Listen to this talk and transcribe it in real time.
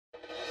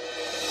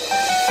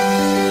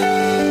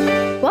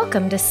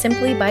Welcome to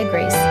Simply by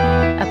Grace,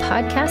 a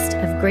podcast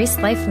of Grace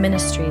Life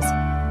Ministries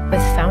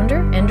with founder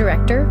and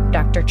director,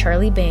 Dr.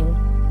 Charlie Bing.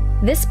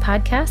 This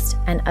podcast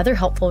and other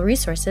helpful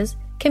resources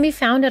can be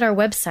found at our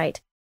website,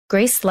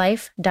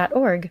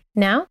 gracelife.org.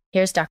 Now,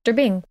 here's Dr.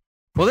 Bing.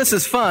 Well, this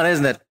is fun,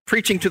 isn't it?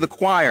 Preaching to the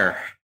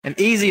choir, an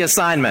easy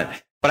assignment.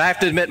 But I have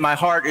to admit, my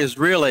heart is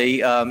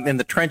really in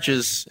the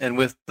trenches and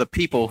with the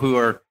people who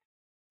are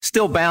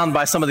still bound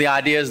by some of the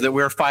ideas that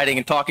we're fighting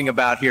and talking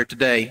about here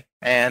today.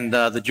 And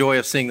the joy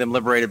of seeing them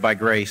liberated by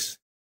grace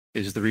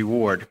is the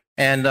reward.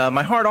 And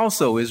my heart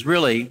also is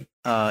really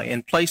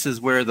in places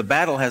where the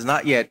battle has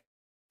not yet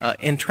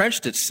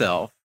entrenched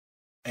itself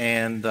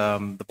and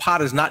the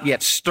pot is not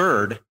yet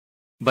stirred,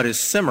 but is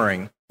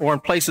simmering, or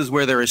in places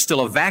where there is still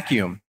a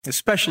vacuum,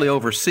 especially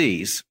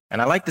overseas.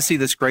 And I like to see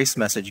this grace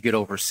message get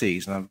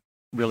overseas. And I'm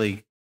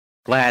really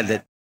glad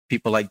that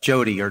people like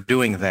Jody are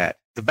doing that.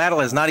 The battle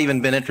has not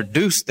even been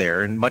introduced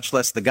there, and much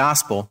less the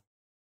gospel.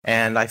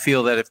 And I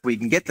feel that if we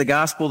can get the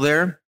gospel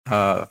there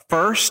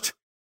first,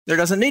 there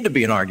doesn't need to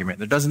be an argument.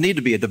 There doesn't need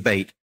to be a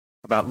debate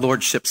about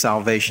lordship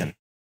salvation.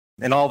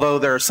 And although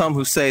there are some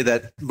who say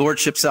that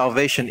lordship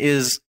salvation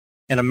is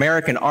an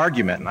American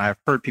argument, and I've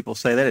heard people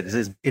say that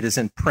it is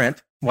in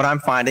print, what I'm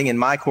finding in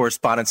my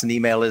correspondence and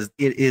email is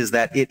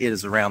that it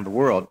is around the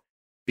world,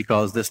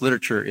 because this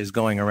literature is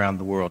going around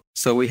the world.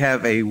 So we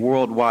have a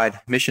worldwide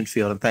mission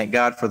field, and thank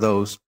God for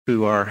those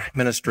who are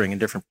ministering in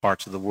different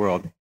parts of the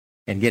world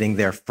and getting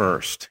there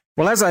first.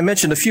 Well, as I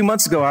mentioned a few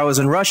months ago, I was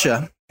in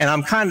Russia, and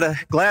I'm kind of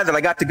glad that I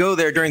got to go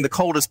there during the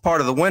coldest part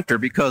of the winter,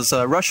 because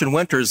Russian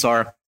winters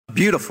are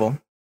beautiful,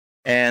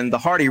 and the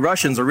hardy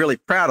Russians are really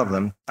proud of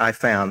them, I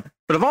found.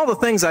 But of all the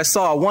things I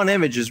saw, one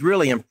image is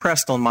really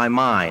impressed on my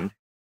mind.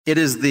 It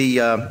is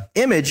the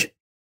image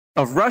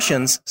of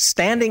Russians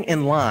standing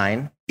in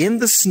line in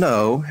the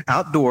snow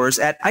outdoors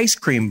at ice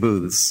cream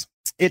booths.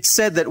 It's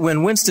said that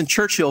when Winston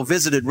Churchill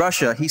visited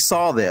Russia, he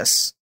saw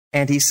this,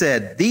 and he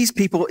said, "These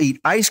people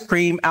eat ice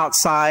cream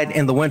outside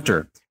in the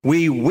winter.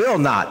 We will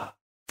not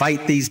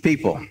fight these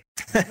people."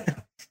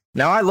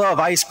 Now, I love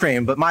ice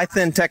cream, but my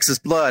thin Texas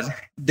blood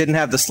didn't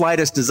have the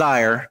slightest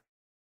desire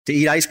to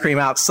eat ice cream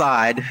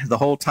outside the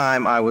whole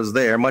time I was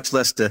there, much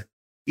less to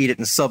eat it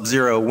in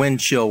sub-zero wind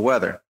chill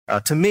weather.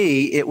 To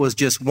me, it was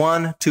just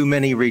one too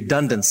many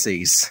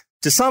redundancies.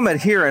 To some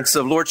adherents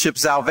of lordship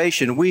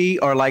salvation, we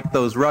are like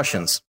those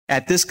Russians.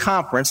 At this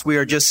conference, we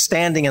are just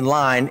standing in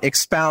line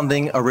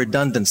expounding a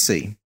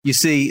redundancy. You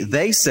see,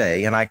 they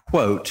say, and I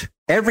quote,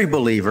 "Every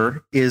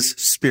believer is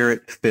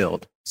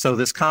spirit-filled." So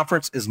this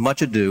conference is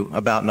much ado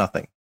about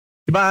nothing.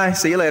 Goodbye,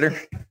 see you later.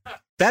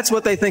 That's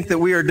what they think that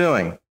we are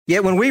doing.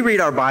 Yet when we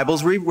read our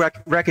Bibles, we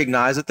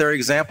recognize that there are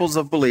examples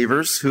of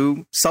believers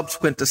who,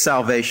 subsequent to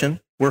salvation,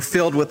 were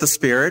filled with the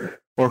Spirit,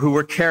 or who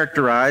were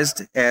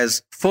characterized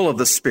as full of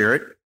the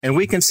Spirit. And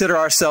we consider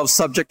ourselves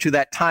subject to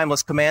that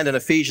timeless command in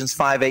Ephesians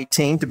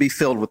 5:18 to be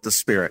filled with the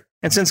Spirit.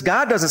 And since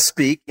God doesn't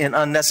speak in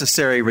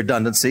unnecessary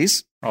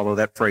redundancies, although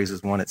that phrase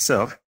is one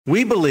itself,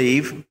 we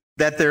believe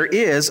that there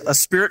is a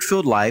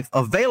Spirit-filled life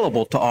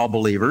available to all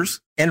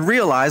believers and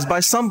realized by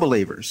some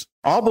believers.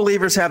 All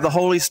believers have the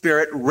Holy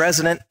Spirit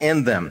resident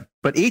in them,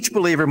 but each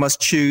believer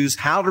must choose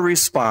how to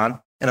respond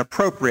and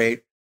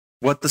appropriate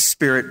what the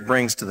Spirit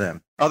brings to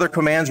them. Other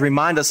commands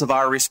remind us of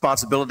our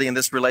responsibility in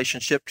this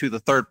relationship to the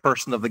third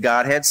person of the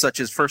Godhead, such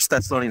as 1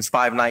 Thessalonians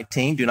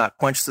 5:19, do not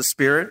quench the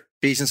Spirit.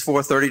 Ephesians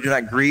 4:30, do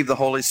not grieve the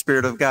Holy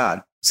Spirit of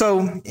God.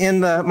 So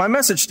in my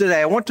message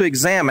today, I want to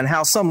examine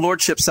how some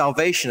lordship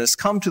salvationists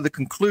come to the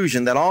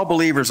conclusion that all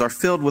believers are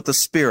filled with the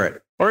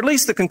Spirit, or at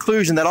least the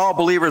conclusion that all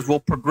believers will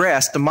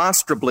progress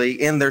demonstrably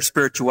in their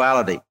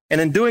spirituality.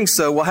 And in doing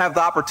so, we'll have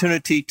the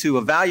opportunity to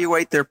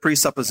evaluate their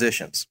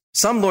presuppositions.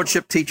 Some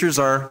lordship teachers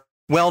are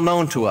well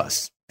known to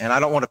us, and I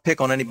don't want to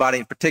pick on anybody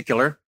in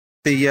particular.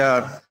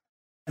 The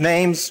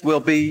names will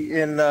be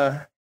in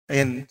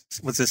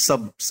what's this,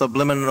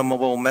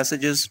 subliminal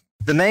messages?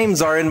 The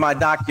names are in my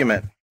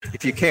document,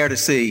 if you care to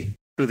see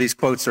who these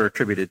quotes are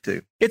attributed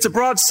to. It's a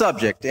broad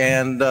subject,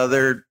 and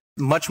there's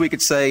much we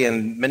could say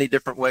and many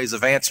different ways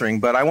of answering,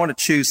 but I want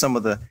to choose some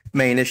of the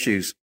main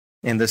issues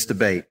in this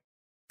debate.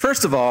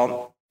 First of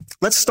all,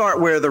 let's start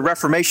where the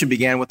Reformation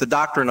began, with the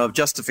doctrine of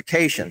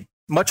justification.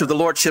 Much of the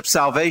lordship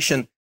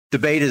salvation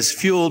debate is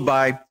fueled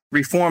by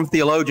Reformed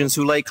theologians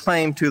who lay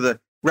claim to the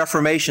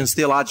Reformation's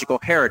theological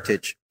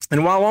heritage.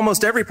 And while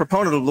almost every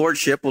proponent of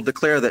lordship will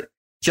declare that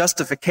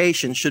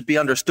justification should be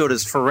understood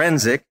as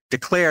forensic,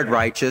 declared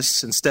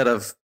righteous instead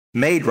of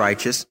made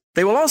righteous,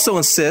 they will also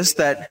insist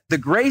that the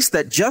grace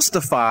that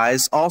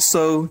justifies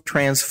also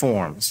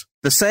transforms.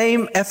 The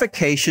same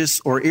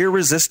efficacious or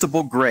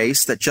irresistible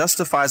grace that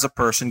justifies a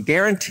person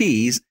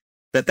guarantees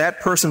that that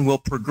person will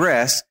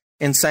progress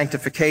in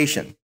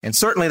sanctification. And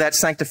certainly that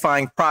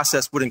sanctifying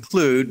process would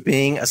include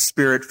being a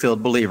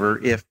Spirit-filled believer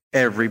if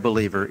every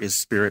believer is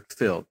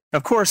Spirit-filled.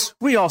 Of course,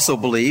 we also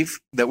believe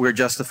that we're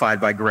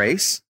justified by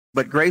grace,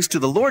 but grace to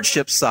the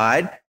lordship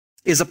side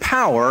is a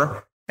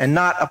power and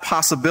not a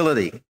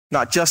possibility,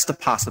 not just a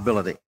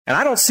possibility. And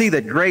I don't see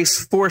that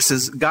grace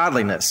forces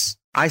godliness.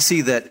 I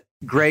see that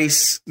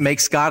grace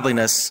makes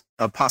godliness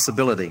a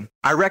possibility.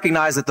 I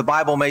recognize that the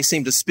Bible may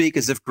seem to speak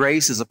as if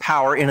grace is a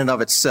power in and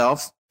of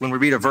itself. When we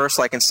read a verse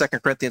like in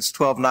 2 Corinthians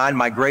 12:9,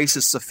 my grace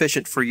is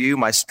sufficient for you,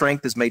 my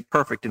strength is made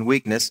perfect in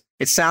weakness.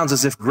 It sounds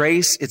as if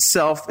grace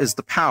itself is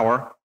the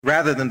power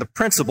rather than the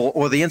principle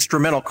or the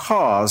instrumental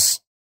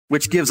cause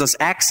which gives us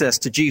access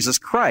to Jesus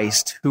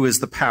Christ, who is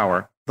the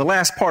power. The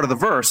last part of the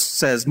verse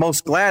says,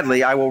 most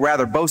gladly I will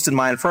rather boast in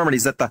my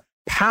infirmities that the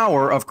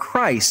power of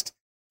Christ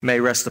may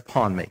rest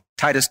upon me.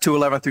 Titus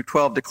 2:11 through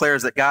 12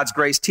 declares that God's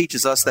grace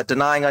teaches us that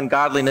denying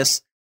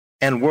ungodliness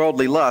and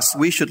worldly lust,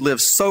 we should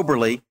live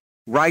soberly,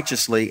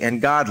 righteously,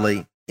 and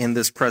godly in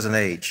this present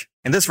age.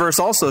 And this verse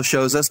also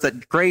shows us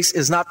that grace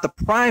is not the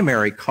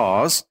primary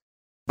cause,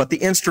 but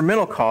the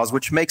instrumental cause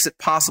which makes it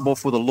possible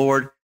for the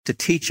Lord to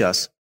teach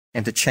us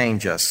and to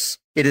change us.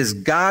 It is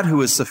God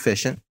who is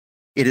sufficient.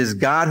 It is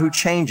God who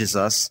changes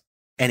us,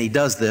 and he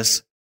does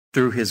this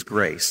through his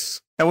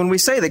grace. Now, when we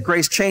say that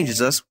grace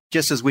changes us,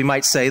 just as we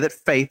might say that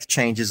faith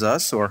changes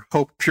us or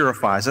hope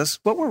purifies us,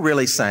 what we're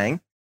really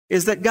saying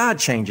is that God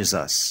changes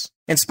us.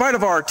 In spite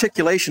of our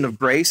articulation of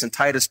grace in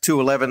Titus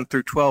 2:11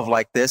 through 12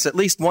 like this, at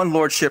least one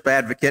lordship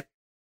advocate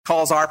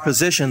calls our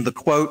position the,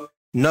 quote,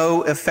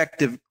 no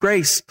effective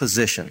grace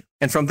position.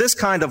 And from this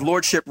kind of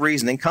lordship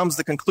reasoning comes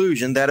the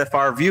conclusion that if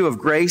our view of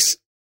grace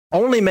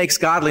only makes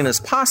godliness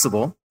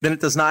possible, then it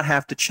does not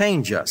have to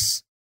change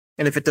us.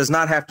 And if it does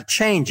not have to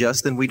change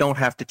us, then we don't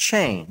have to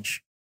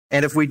change.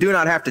 And if we do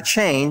not have to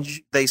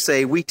change, they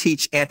say we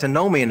teach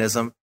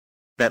antinomianism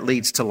that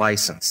leads to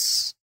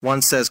license.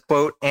 One says,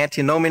 quote,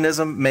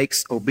 antinomianism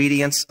makes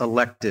obedience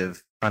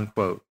elective,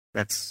 unquote.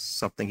 That's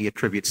something he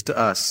attributes to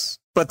us.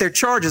 But their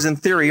charge is in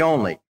theory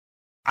only.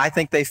 I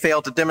think they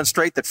fail to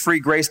demonstrate that free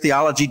grace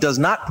theology does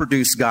not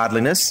produce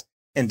godliness.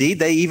 Indeed,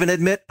 they even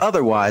admit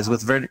otherwise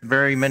with very,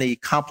 very many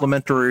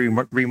complimentary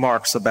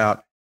remarks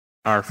about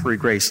our free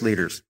grace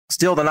leaders.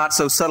 Still, the not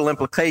so subtle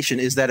implication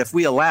is that if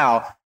we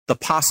allow the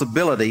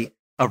possibility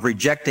of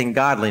rejecting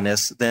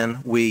godliness,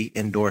 then we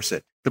endorse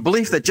it. The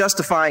belief that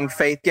justifying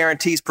faith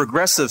guarantees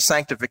progressive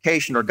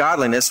sanctification or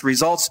godliness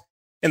results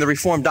in the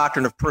Reformed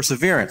doctrine of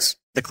perseverance.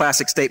 The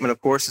classic statement,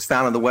 of course, is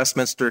found in the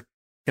Westminster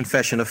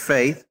Confession of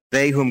Faith.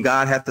 They whom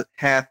God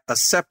hath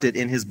accepted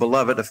in his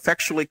beloved,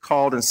 effectually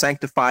called and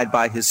sanctified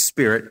by his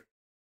Spirit,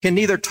 can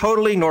neither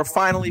totally nor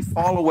finally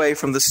fall away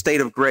from the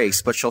state of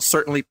grace, but shall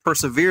certainly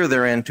persevere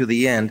therein to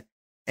the end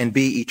and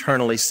be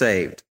eternally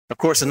saved. Of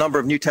course, a number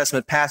of New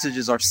Testament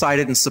passages are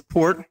cited in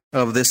support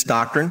of this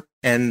doctrine,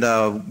 and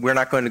we're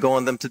not going to go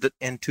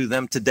into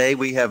them today.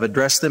 We have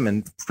addressed them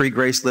in free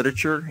grace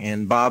literature,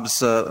 in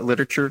Bob's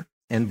literature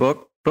and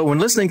book. But when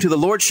listening to the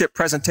Lordship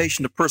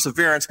presentation of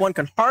perseverance, one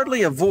can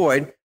hardly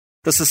avoid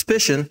the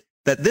suspicion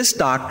that this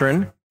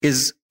doctrine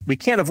is, we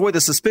can't avoid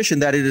the suspicion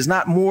that it is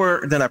not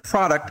more than a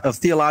product of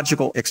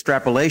theological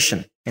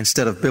extrapolation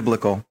instead of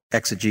biblical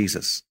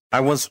exegesis. I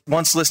was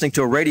once listening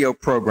to a radio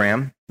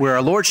program where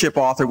a Lordship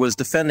author was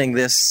defending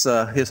this,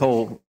 his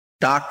whole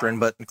doctrine,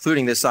 but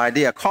including this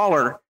idea. A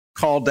caller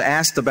called to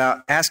ask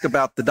about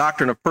the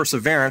doctrine of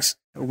perseverance.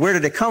 Where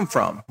did it come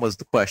from, was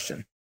the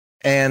question.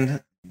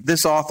 And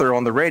this author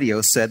on the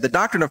radio said, the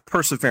doctrine of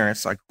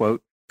perseverance, I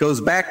quote, goes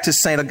back to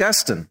St.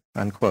 Augustine,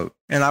 unquote.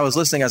 And I was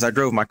listening as I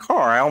drove my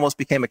car. I almost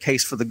became a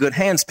case for the good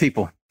hands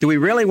people. Do we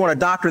really want a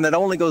doctrine that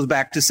only goes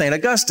back to St.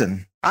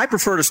 Augustine? I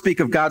prefer to speak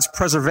of God's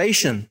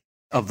preservation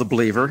of the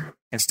believer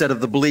instead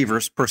of the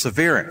believer's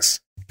perseverance.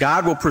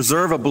 God will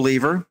preserve a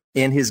believer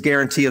in his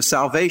guarantee of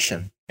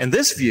salvation. And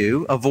this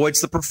view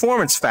avoids the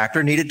performance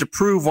factor needed to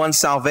prove one's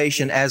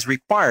salvation as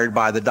required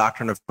by the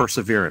doctrine of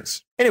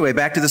perseverance. Anyway,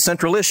 back to the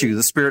central issue,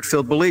 the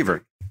Spirit-filled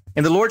believer.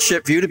 In the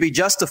Lordship view, to be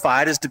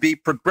justified is to be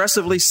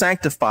progressively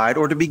sanctified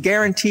or to be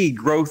guaranteed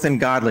growth in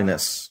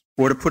godliness.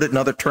 Or to put it in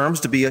other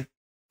terms,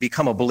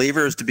 become a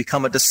believer is to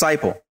become a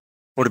disciple.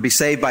 Or to be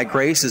saved by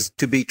grace is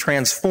to be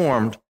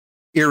transformed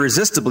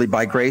irresistibly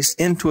by grace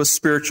into a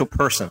spiritual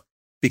person,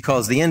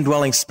 because the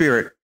indwelling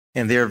Spirit,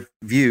 in their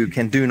view,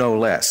 can do no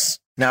less.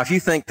 Now, if you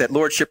think that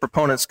Lordship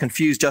proponents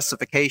confuse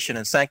justification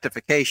and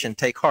sanctification,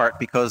 take heart,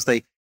 because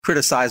they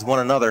criticize one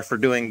another for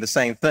doing the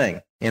same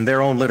thing in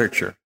their own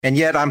literature. And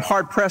yet I'm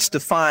hard-pressed to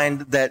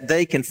find that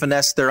they can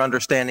finesse their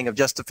understanding of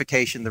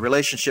justification, the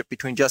relationship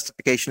between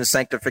justification and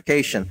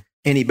sanctification,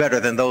 any better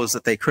than those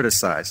that they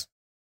criticize.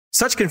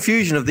 Such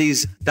confusion of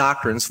these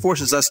doctrines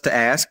forces us to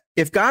ask,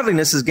 if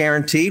godliness is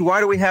guaranteed, why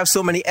do we have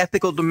so many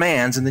ethical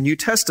demands in the New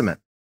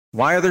Testament?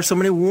 Why are there so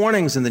many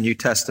warnings in the New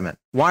Testament?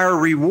 Why are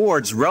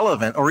rewards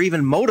relevant or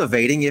even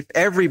motivating if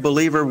every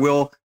believer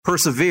will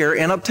persevere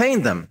and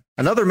obtain them?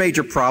 Another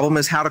major problem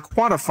is how to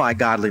quantify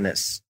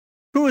godliness.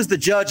 Who is the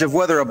judge of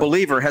whether a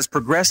believer has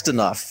progressed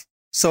enough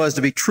so as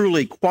to be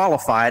truly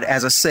qualified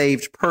as a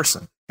saved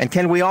person? And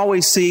can we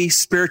always see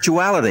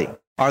spirituality?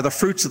 Are the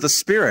fruits of the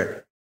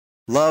Spirit,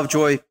 love,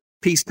 joy,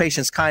 peace,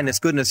 patience, kindness,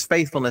 goodness,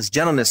 faithfulness,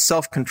 gentleness,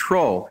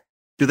 self-control,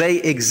 do they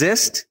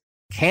exist?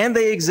 Can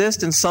they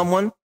exist in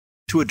someone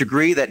to a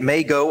degree that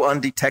may go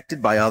undetected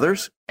by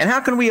others? And how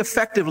can we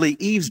effectively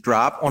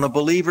eavesdrop on a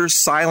believer's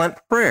silent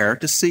prayer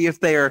to see if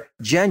they are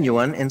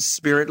genuine and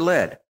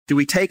Spirit-led? Do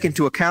we take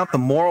into account the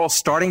moral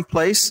starting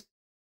place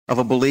of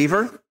a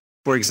believer?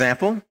 For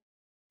example,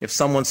 if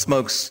someone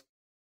smokes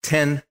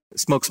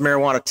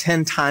marijuana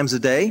 10 times a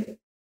day,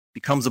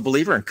 becomes a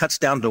believer and cuts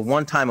down to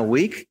 1 time a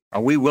week,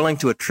 are we willing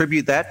to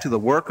attribute that to the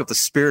work of the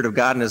Spirit of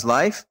God in his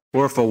life?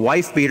 Or if a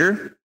wife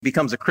beater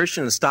becomes a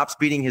Christian and stops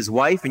beating his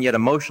wife and yet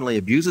emotionally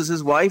abuses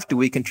his wife, do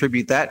we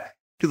contribute that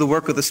to the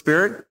work of the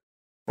Spirit?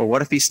 Or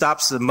what if he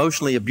stops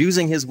emotionally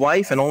abusing his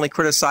wife and only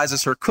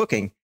criticizes her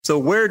cooking? So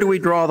where do we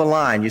draw the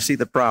line? You see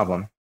the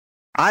problem.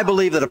 I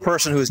believe that a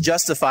person who is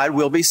justified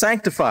will be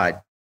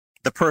sanctified.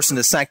 The person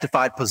is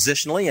sanctified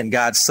positionally in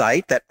God's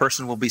sight. That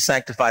person will be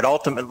sanctified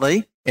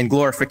ultimately in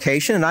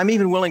glorification. And I'm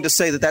even willing to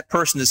say that that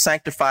person is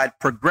sanctified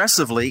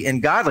progressively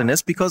in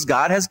godliness because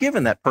God has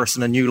given that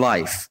person a new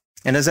life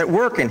and is at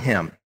work in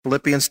him.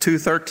 Philippians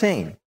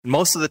 2:13.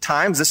 Most of the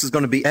times this is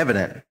going to be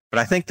evident, but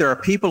I think there are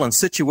people and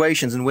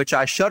situations in which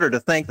I shudder to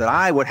think that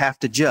I would have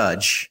to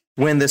judge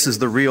when this is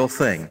the real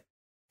thing,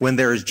 when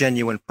there is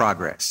genuine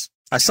progress.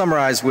 I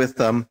summarize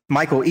with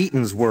Michael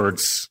Eaton's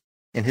words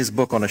in his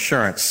book on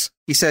assurance.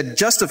 He said,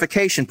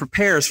 justification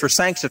prepares for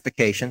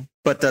sanctification,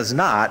 but does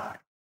not,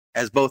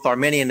 as both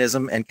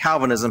Arminianism and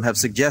Calvinism have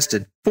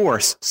suggested,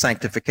 force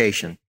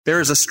sanctification. There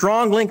is a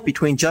strong link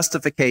between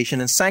justification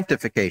and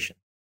sanctification.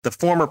 The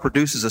former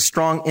produces a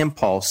strong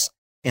impulse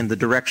in the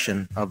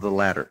direction of the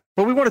latter.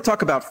 But we want to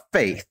talk about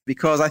faith,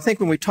 because I think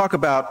when we talk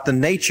about the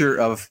nature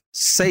of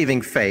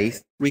saving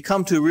faith, we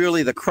come to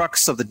really the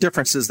crux of the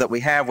differences that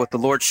we have with the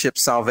Lordship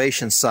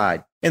salvation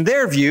side. In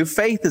their view,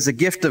 faith is a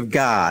gift of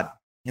God,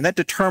 and that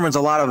determines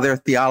a lot of their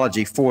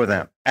theology for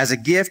them. As a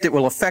gift, it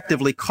will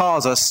effectively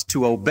cause us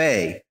to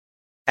obey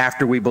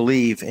after we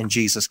believe in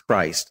Jesus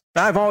Christ.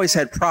 Now, I've always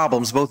had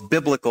problems, both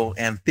biblical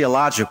and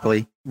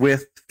theologically,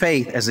 with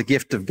faith as a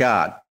gift of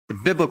God. The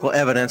biblical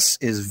evidence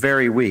is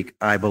very weak,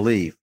 I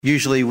believe.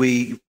 Usually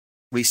we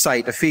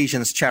cite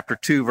Ephesians chapter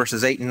 2,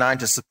 verses 8 and 9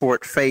 to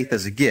support faith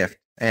as a gift.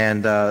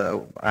 And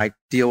I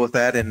deal with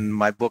that in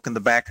my book in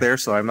the back there,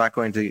 so I'm not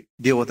going to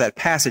deal with that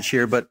passage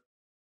here. But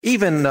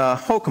even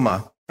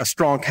Hokema, a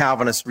strong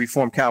Calvinist,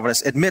 Reformed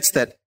Calvinist, admits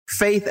that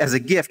faith as a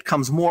gift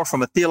comes more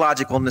from a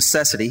theological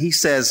necessity. He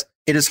says,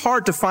 it is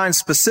hard to find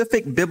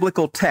specific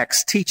biblical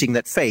texts teaching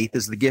that faith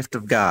is the gift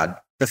of God.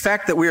 The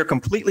fact that we are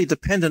completely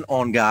dependent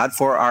on God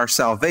for our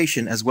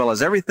salvation as well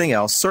as everything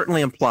else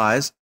certainly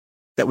implies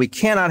that we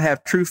cannot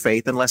have true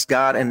faith unless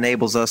God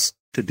enables us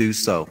to do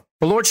so.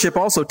 The Lordship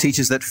also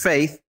teaches that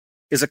faith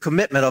is a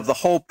commitment of the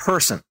whole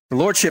person. The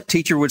Lordship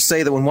teacher would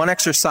say that when one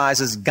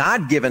exercises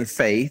God-given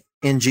faith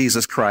in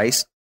Jesus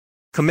Christ,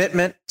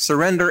 commitment,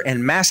 surrender,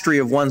 and mastery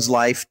of one's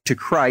life to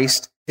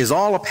Christ is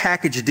all a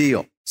package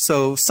deal.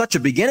 So such a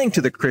beginning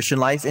to the Christian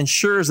life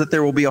ensures that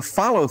there will be a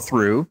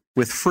follow-through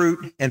with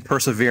fruit and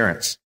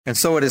perseverance. And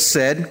so it is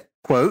said,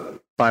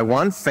 quote, by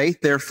one,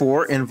 faith,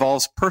 therefore,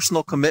 involves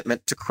personal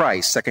commitment to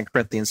Christ, 2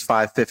 Corinthians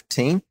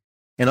 5:15.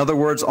 In other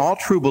words, all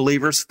true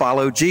believers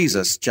follow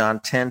Jesus, John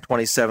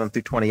 10:27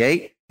 through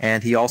 28.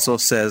 And he also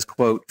says,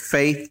 quote,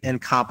 faith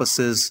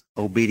encompasses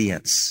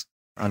obedience,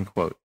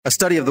 unquote. A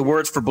study of the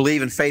words for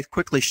believe and faith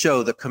quickly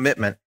show that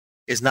commitment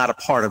is not a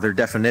part of their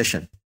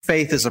definition.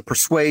 Faith is a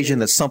persuasion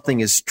that something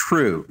is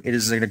true. It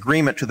is an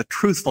agreement to the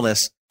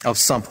truthfulness of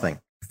something.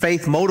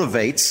 Faith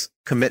motivates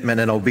commitment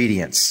and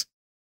obedience.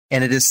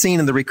 And it is seen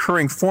in the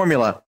recurring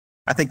formula.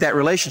 I think that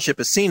relationship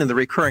is seen in the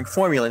recurring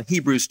formula in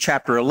Hebrews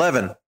chapter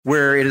 11,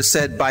 where it is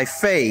said, by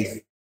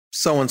faith,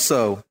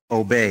 so-and-so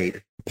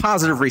obeyed.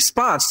 Positive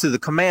response to the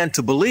command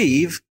to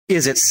believe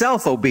is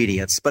itself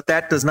obedience, but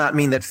that does not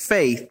mean that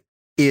faith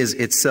is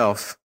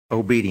itself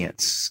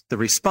obedience. The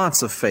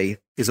response of faith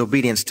is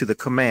obedience to the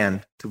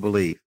command to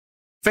believe.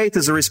 Faith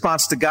is a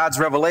response to God's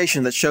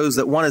revelation that shows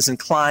that one is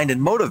inclined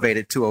and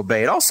motivated to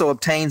obey. It also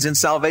obtains in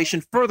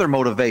salvation further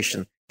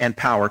motivation and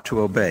power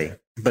to obey.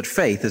 But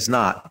faith is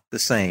not the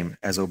same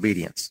as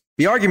obedience.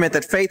 The argument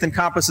that faith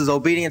encompasses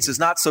obedience is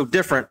not so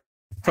different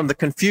from the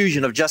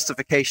confusion of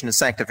justification and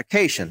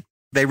sanctification.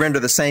 They render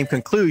the same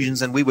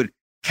conclusions, and we would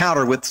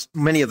counter with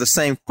many of the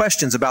same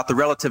questions about the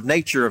relative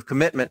nature of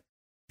commitment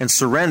and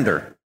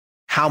surrender.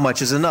 How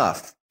much is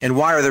enough? And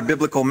why are there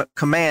biblical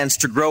commands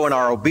to grow in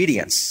our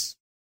obedience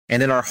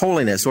and in our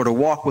holiness, or to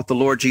walk with the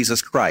Lord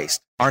Jesus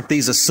Christ? Aren't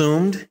these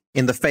assumed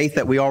in the faith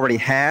that we already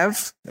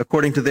have,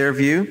 according to their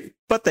view?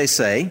 But they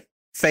say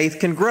faith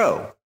can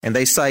grow. And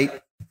they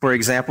cite, for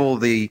example,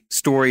 the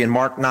story in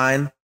Mark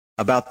 9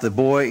 about the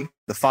boy,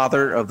 the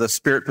father of the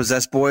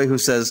spirit-possessed boy, who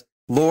says,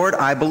 Lord,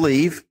 I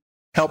believe,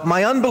 help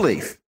my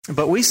unbelief.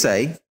 But we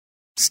say,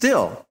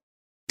 still,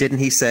 didn't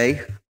he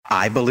say,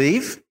 I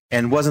believe?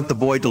 And wasn't the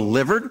boy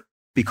delivered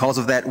because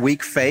of that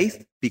weak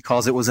faith,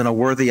 because it was in a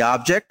worthy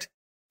object,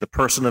 the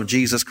person of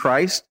Jesus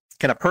Christ?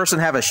 Can a person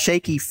have a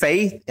shaky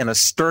faith in a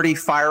sturdy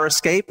fire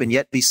escape and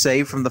yet be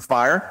saved from the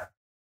fire?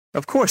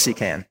 Of course he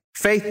can.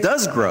 Faith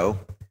does grow,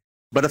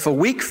 but if a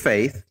weak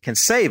faith can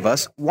save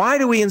us, why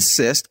do we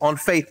insist on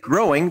faith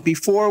growing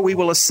before we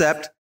will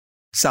accept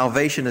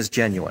salvation as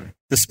genuine?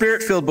 The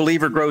Spirit-filled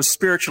believer grows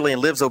spiritually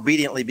and lives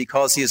obediently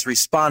because he is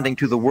responding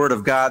to the Word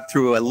of God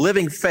through a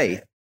living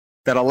faith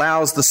that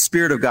allows the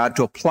Spirit of God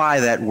to apply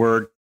that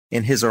word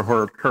in his or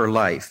her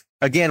life.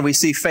 Again, we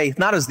see faith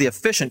not as the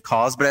efficient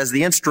cause, but as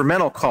the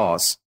instrumental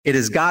cause. It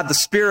is God the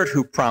Spirit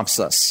who prompts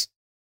us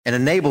and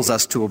enables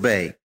us to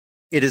obey.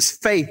 It is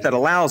faith that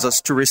allows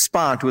us to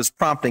respond to his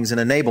promptings and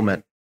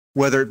enablement,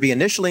 whether it be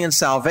initially in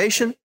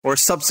salvation or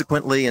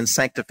subsequently in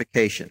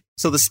sanctification.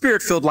 So the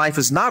Spirit-filled life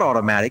is not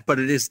automatic, but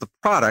it is the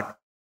product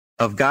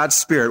of God's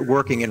Spirit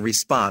working in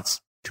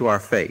response to our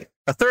faith.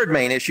 A third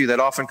main issue that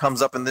often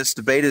comes up in this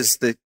debate is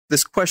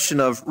this question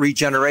of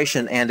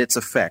regeneration and its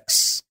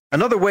effects.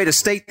 Another way to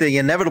state the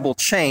inevitable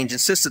change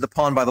insisted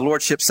upon by the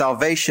Lordship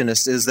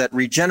Salvationists is that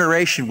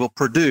regeneration will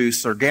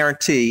produce or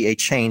guarantee a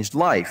changed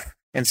life.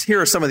 And here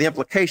are some of the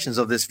implications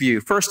of this view.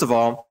 First of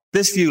all,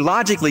 this view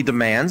logically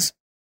demands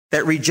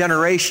that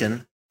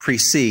regeneration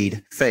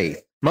precede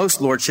faith.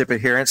 Most Lordship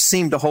adherents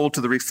seem to hold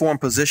to the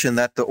Reformed position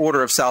that the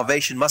order of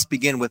salvation must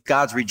begin with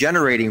God's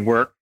regenerating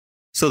work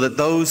so that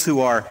those who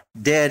are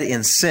dead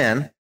in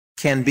sin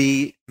can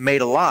be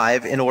made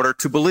alive in order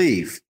to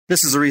believe.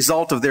 This is a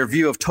result of their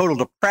view of total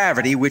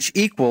depravity, which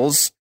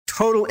equals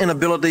total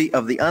inability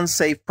of the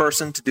unsaved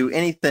person to do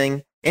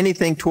anything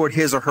toward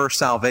his or her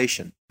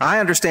salvation. I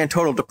understand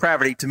total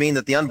depravity to mean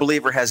that the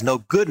unbeliever has no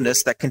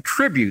goodness that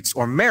contributes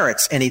or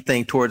merits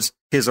anything towards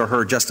his or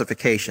her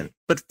justification.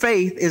 But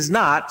faith is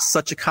not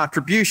such a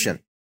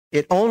contribution.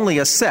 It only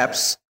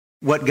accepts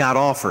what God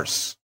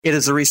offers. It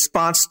is a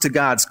response to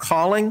God's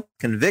calling,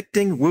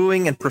 convicting,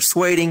 wooing, and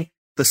persuading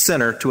the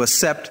sinner to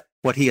accept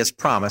what he has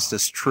promised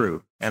as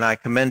true. And I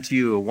commend to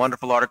you a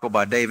wonderful article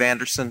by Dave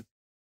Anderson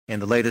in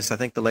the latest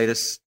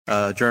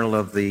Journal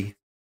of the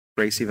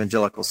Grace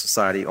Evangelical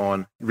Society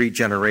on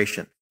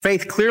regeneration.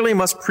 Faith clearly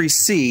must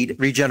precede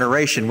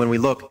regeneration when we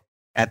look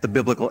at the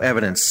biblical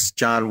evidence.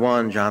 John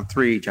 1, John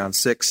 3, John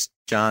 6,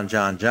 John,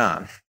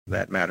 for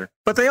that matter.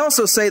 But they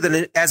also say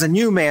that as a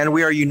new man,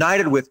 we are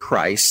united with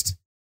Christ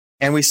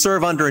and we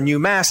serve under a new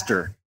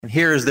master. And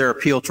here is their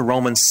appeal to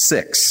Romans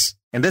 6.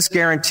 And this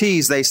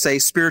guarantees, they say,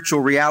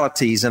 spiritual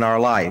realities in our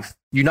life.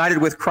 United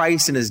with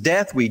Christ in his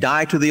death, we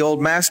die to the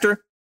old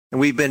master, and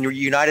we've been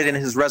united in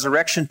his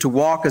resurrection to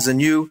walk as a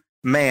new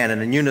man in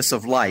a newness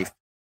of life.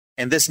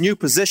 And this new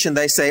position,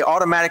 they say,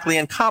 automatically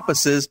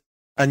encompasses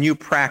a new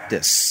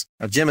practice.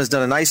 Now, Jim has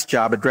done a nice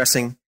job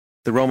addressing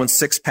the Romans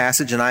 6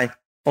 passage, and I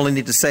only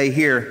need to say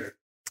here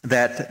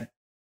that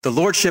the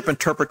Lordship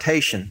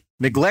interpretation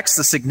neglects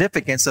the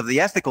significance of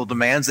the ethical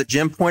demands that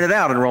Jim pointed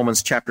out in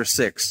Romans chapter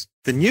 6.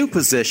 The new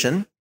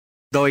position,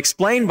 though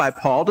explained by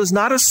Paul, does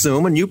not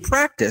assume a new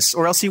practice,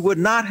 or else he would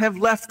not have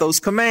left those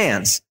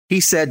commands. He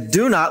said,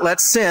 do not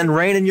let sin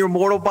reign in your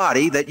mortal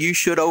body, that you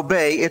should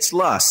obey its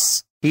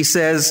lusts. He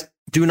says,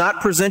 do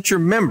not present your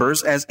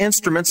members as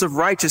instruments of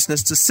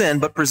righteousness to sin,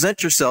 but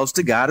present yourselves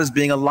to God as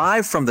being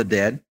alive from the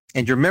dead,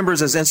 and your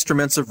members as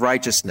instruments of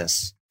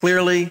righteousness.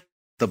 Clearly,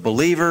 the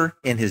believer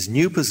in his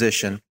new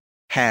position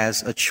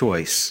has a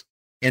choice.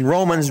 In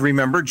Romans,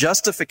 remember,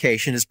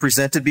 justification is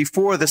presented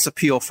before this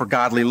appeal for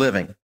godly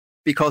living,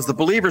 because the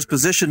believer's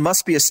position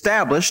must be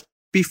established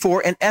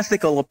before an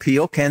ethical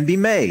appeal can be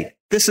made.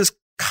 This is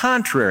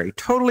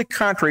totally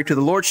contrary to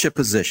the Lordship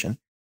position,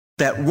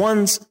 that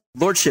one's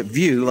Lordship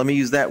view, let me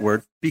use that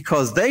word,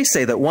 because they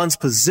say that one's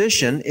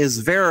position is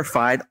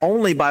verified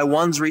only by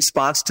one's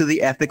response to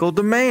the ethical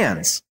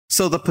demands.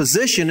 So the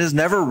position is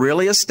never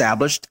really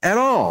established at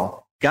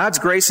all. God's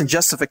grace and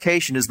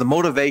justification is the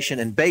motivation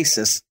and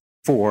basis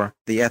for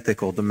the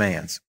ethical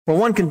demands. Well,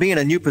 one can be in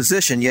a new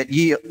position, yet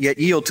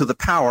yield to the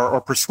power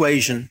or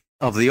persuasion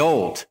of the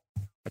old.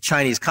 A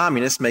Chinese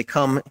communist may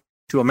come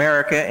to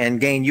America and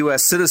gain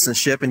U.S.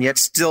 citizenship and yet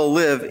still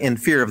live in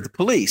fear of the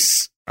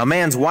police. A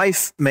man's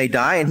wife may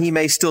die and he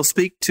may still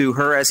speak to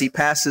her as he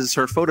passes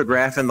her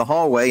photograph in the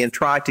hallway and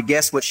try to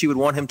guess what she would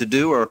want him to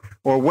do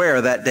or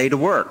wear that day to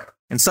work.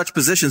 And such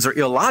positions are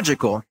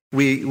illogical,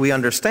 we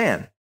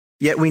understand.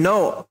 Yet we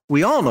all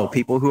know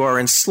people who are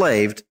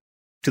enslaved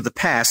to the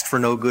past for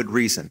no good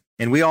reason.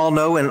 And we all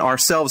know and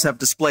ourselves have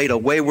displayed a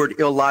wayward,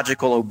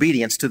 illogical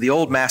obedience to the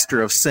old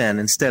master of sin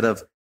instead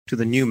of to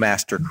the new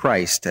master,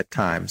 Christ, at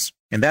times.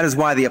 And that is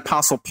why the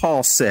Apostle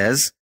Paul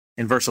says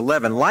in verse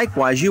 11,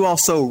 likewise, you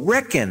also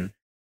reckon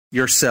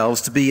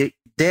yourselves to be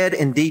dead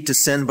indeed to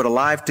sin, but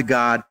alive to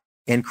God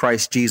in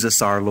Christ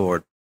Jesus our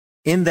Lord.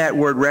 In that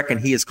word reckon,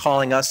 he is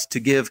calling us to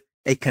give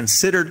a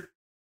considered,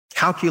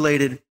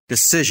 calculated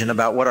decision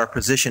about what our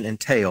position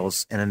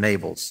entails and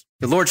enables.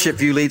 The Lordship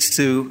view leads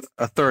to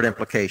a third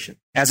implication.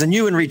 As a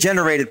new and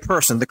regenerated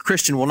person, the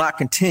Christian will not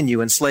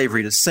continue in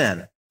slavery to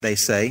sin, they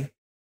say.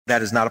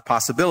 That is not a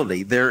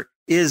possibility. There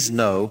is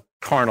no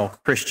carnal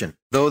Christian.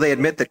 Though they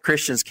admit that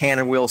Christians can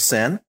and will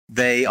sin,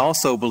 they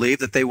also believe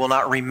that they will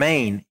not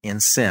remain in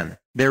sin.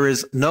 There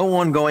is no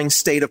ongoing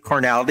state of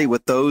carnality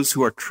with those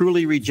who are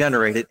truly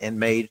regenerated and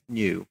made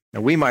new.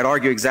 Now, we might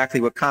argue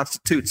exactly what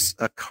constitutes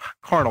a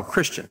carnal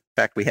Christian. In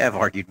fact, we have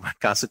argued what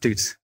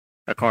constitutes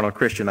a carnal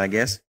Christian, I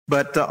guess.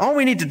 But all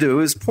we need to do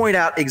is point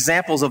out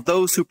examples of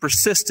those who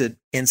persisted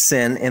in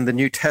sin in the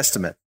New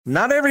Testament.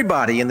 Not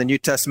everybody in the New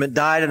Testament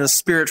died in a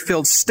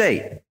spirit-filled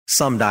state.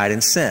 Some died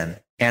in sin.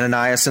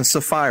 Ananias and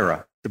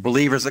Sapphira, the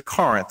believers at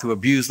Corinth who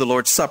abused the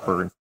Lord's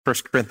Supper in 1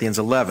 Corinthians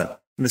 11.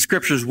 And the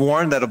scriptures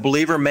warn that a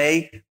believer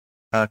may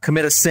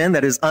commit a sin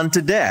that is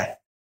unto death,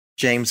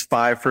 James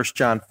 5, 1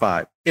 John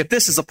 5. If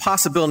this is a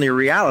possibility or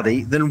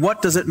reality, then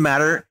what does it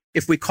matter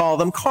if we call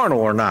them carnal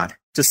or not?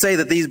 To say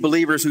that these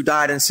believers who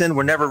died in sin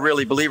were never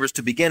really believers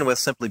to begin with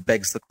simply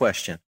begs the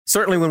question.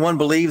 Certainly when one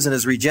believes and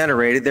is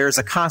regenerated, there is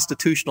a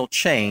constitutional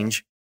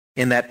change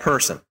in that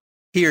person.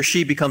 He or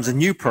she becomes a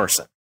new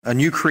person, a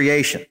new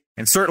creation.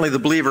 And certainly the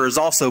believer is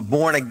also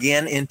born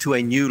again into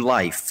a new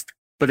life.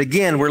 But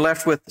again, we're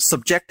left with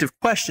subjective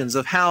questions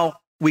of how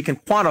we can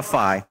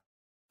quantify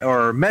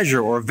or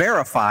measure or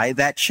verify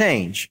that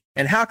change.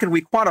 And how can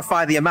we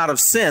quantify the amount of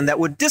sin that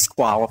would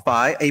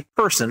disqualify a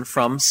person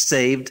from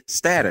saved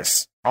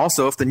status?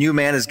 Also, if the new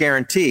man is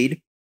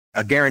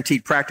a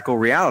guaranteed practical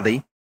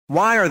reality,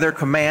 why are there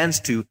commands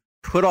to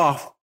put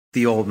off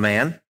the old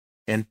man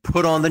and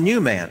put on the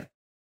new man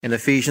in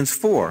Ephesians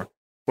 4,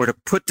 or to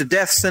put to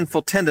death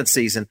sinful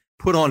tendencies and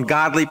put on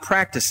godly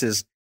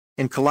practices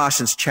in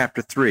Colossians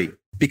chapter 3?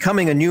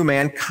 Becoming a new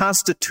man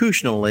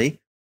constitutionally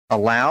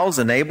allows,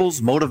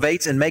 enables,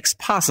 motivates, and makes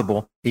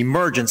possible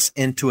emergence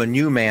into a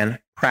new man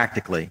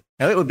practically.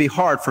 Now, it would be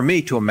hard for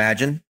me to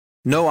imagine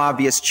no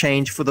obvious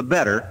change for the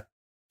better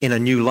in a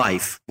new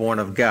life born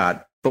of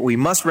God. But we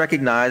must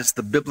recognize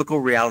the biblical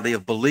reality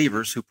of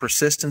believers who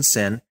persist in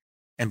sin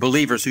and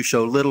believers who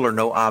show little or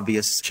no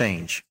obvious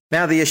change.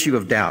 Now, the issue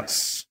of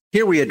doubts.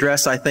 Here we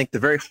address, I think, the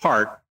very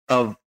heart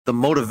of the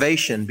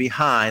motivation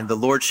behind the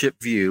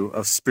lordship view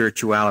of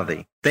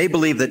spirituality. They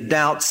believe that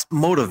doubts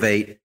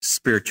motivate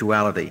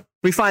spirituality.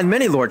 We find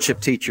many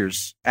lordship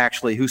teachers,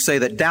 actually, who say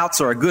that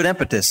doubts are a good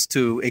impetus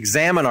to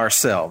examine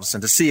ourselves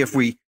and to see if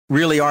we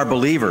really are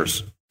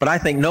believers. But I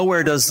think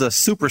nowhere does the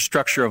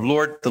superstructure of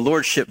the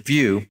lordship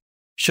view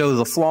show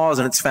the flaws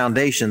in its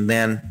foundation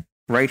than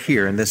right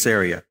here in this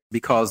area,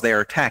 because they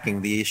are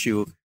attacking the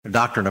issue, the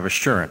doctrine of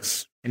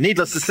assurance. And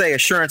needless to say,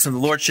 assurance in the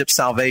lordship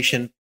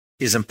salvation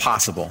is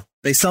impossible.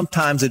 They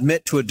sometimes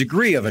admit to a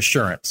degree of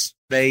assurance.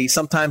 They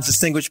sometimes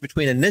distinguish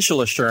between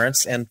initial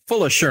assurance and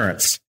full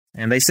assurance.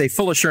 And they say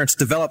full assurance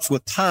develops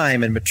with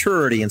time and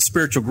maturity and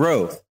spiritual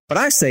growth. But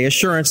I say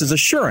assurance is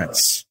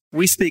assurance.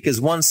 We speak as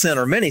one sin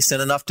or many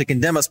sin enough to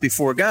condemn us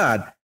before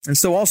God. And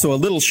so also a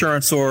little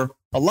assurance or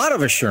a lot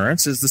of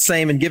assurance is the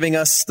same in giving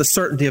us the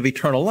certainty of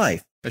eternal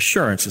life.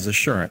 Assurance is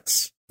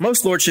assurance.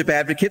 Most lordship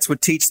advocates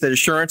would teach that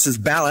assurance is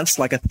balanced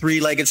like a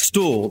three-legged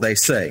stool, they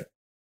say.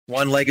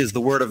 One leg is the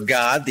Word of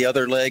God, the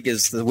other leg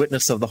is the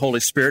witness of the Holy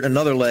Spirit,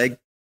 another leg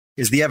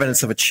is the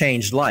evidence of a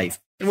changed life.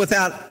 And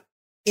without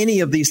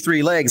any of these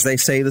three legs, they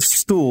say the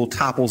stool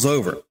topples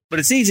over. But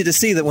it's easy to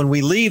see that when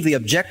we leave the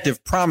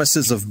objective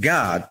promises of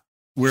God,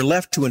 we're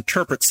left to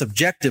interpret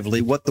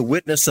subjectively what the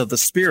witness of the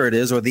Spirit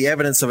is or the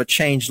evidence of a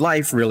changed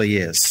life really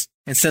is.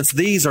 And since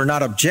these are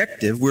not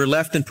objective, we're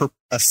left in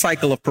a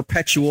cycle of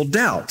perpetual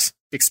doubt.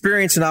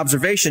 Experience and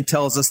observation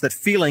tells us that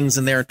feelings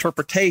and their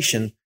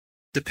interpretation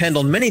depend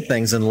on many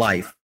things in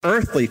life.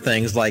 Earthly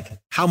things like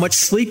how much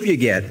sleep you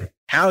get,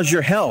 how's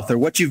your health, or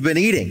what you've been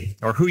eating,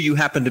 or who you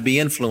happen to be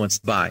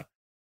influenced by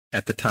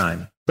at the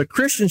time. But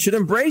Christians should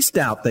embrace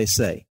doubt, they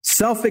say.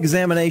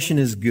 Self-examination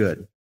is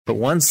good. But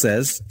one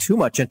says too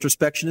much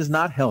introspection is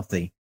not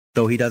healthy.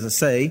 Though he doesn't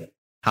say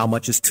how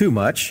much is too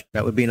much.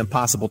 That would be an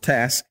impossible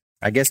task.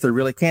 I guess there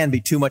really can be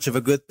too much of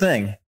a good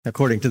thing,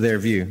 according to their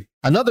view.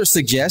 Another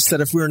suggests that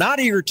if we're not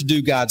eager to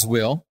do God's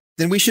will,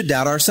 then we should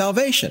doubt our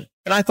salvation.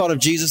 And I thought of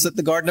Jesus at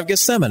the Garden of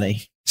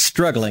Gethsemane,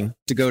 struggling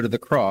to go to the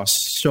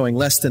cross, showing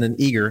less than an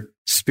eager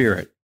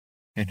spirit.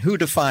 And who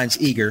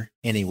defines eager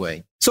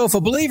anyway? So if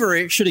a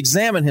believer should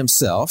examine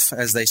himself,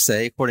 as they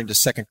say, according to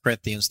 2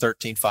 Corinthians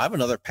 13:5,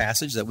 another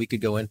passage that we could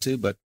go into,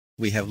 but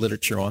we have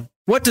literature on.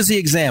 What does he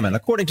examine?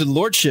 According to the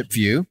lordship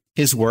view,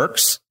 his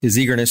works, his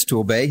eagerness to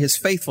obey, his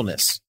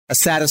faithfulness. A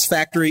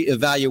satisfactory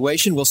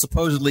evaluation will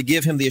supposedly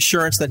give him the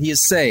assurance that he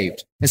is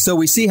saved. And so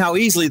we see how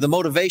easily the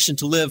motivation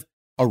to live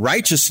a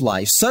righteous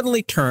life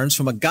suddenly turns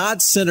from a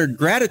God-centered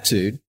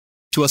gratitude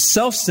to a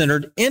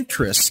self-centered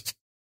interest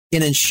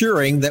in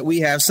ensuring that we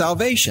have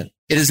salvation.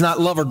 It is not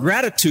love or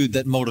gratitude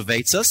that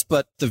motivates us,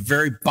 but the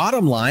very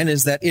bottom line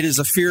is that it is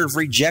a fear of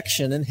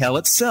rejection and hell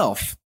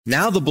itself.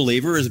 Now the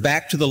believer is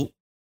back to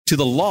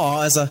the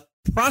law as a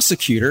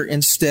prosecutor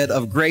instead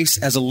of grace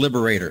as a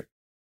liberator.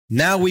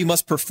 Now we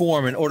must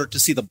perform in order to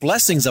see the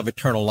blessings of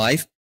eternal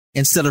life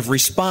instead of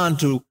respond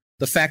to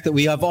the fact that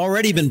we have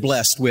already been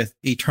blessed with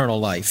eternal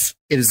life.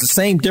 It is the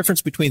same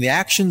difference between the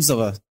actions of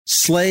a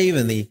slave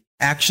and the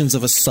actions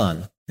of a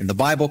son. And the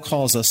Bible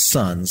calls us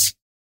sons,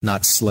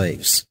 not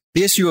slaves.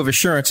 The issue of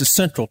assurance is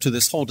central to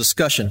this whole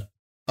discussion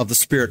of the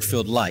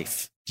Spirit-filled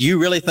life. Do you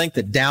really think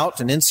that doubt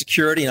and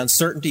insecurity and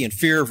uncertainty and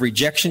fear of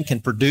rejection can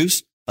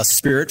produce a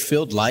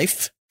Spirit-filled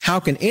life? How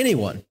can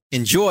anyone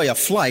enjoy a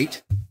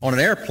flight on an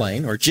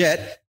airplane or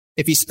jet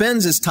if he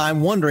spends his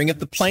time wondering if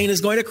the plane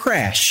is going to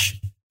crash?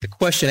 The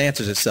question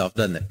answers itself,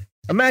 doesn't it?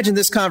 Imagine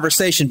this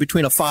conversation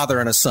between a father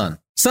and a son.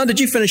 Son, did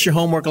you finish your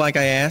homework like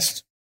I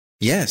asked?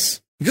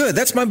 Yes. Good,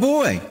 that's my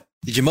boy.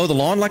 Did you mow the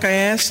lawn like I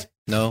asked?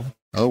 No.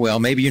 Oh, well,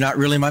 maybe you're not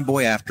really my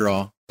boy after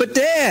all. But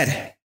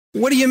Dad,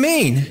 what do you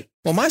mean?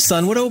 Well, my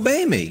son would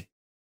obey me.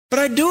 But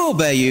I do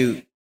obey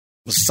you.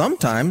 Well,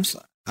 sometimes.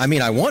 I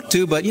mean, I want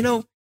to, but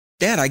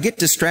Dad, I get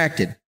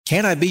distracted.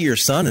 Can't I be your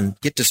son and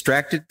get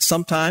distracted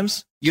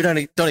sometimes? You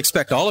don't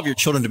expect all of your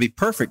children to be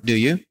perfect, do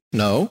you?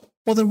 No.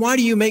 Well, then why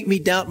do you make me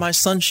doubt my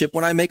sonship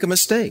when I make a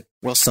mistake?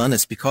 Well, son,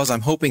 it's because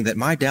I'm hoping that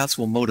my doubts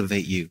will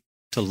motivate you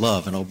to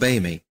love and obey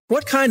me.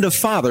 What kind of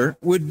father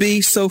would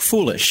be so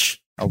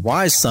foolish? A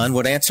wise son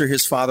would answer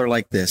his father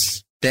like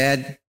this: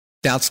 Dad,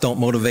 doubts don't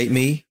motivate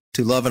me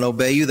to love and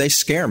obey you. They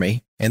scare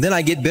me. And then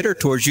I get bitter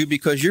towards you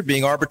because you're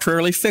being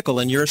arbitrarily fickle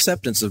in your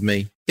acceptance of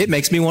me. It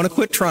makes me want to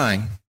quit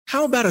trying.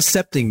 How about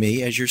accepting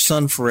me as your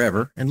son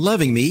forever and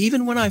loving me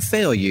even when I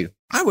fail you?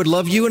 I would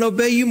love you and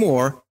obey you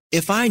more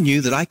if I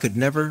knew that I could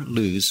never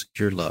lose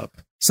your love.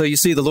 So you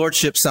see, the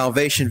Lordship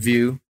Salvation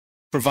view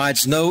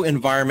provides no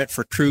environment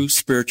for true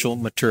spiritual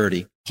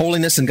maturity.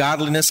 Holiness and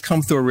godliness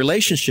come through a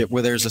relationship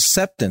where there's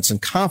acceptance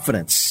and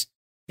confidence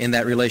in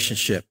that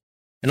relationship.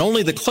 And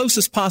only the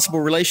closest possible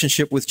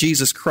relationship with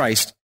Jesus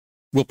Christ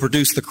will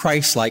produce the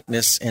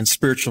Christ-likeness and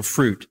spiritual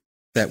fruit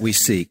that we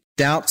seek.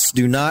 Doubts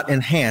do not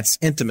enhance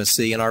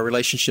intimacy in our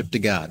relationship to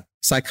God.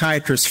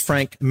 Psychiatrist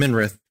Frank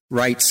Minirth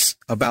writes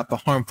about the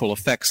harmful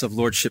effects of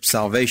Lordship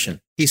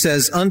Salvation. He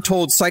says,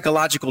 untold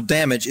psychological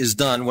damage is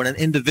done when an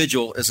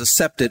individual is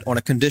accepted on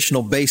a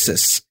conditional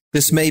basis.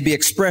 This may be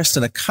expressed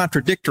in a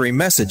contradictory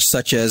message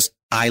such as,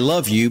 I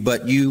love you,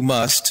 but you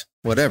must,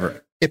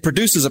 whatever. It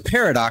produces a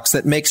paradox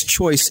that makes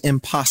choice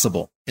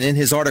impossible. And in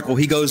his article,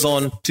 he goes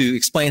on to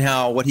explain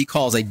how what he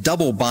calls a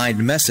double-bind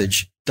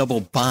message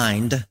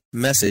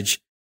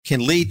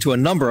can lead to a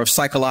number of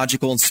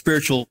psychological and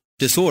spiritual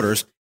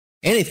disorders,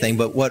 anything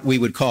but what we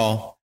would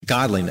call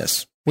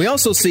godliness. We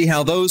also see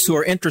how those who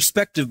are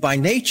introspective by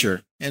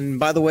nature, and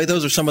by the way,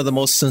 those are some of the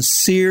most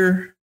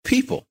sincere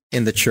people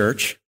in the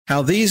church,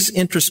 how these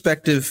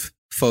introspective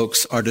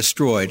folks are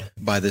destroyed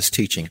by this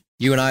teaching.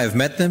 You and I have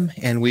met them,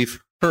 and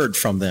we've heard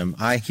from them.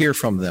 I hear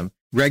from them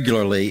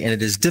regularly, and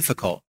it is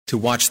difficult to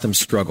watch them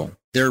struggle.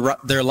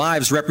 Their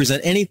lives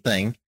represent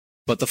anything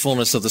but the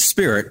fullness of the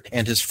Spirit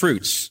and His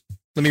fruits.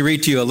 Let me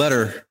read to you a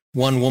letter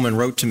one woman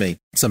wrote to me,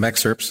 some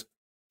excerpts.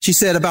 She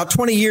said, about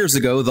 20 years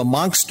ago, the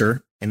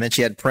monster, and then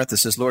she had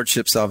parenthesis,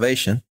 Lordship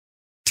Salvation,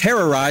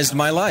 terrorized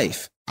my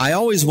life. I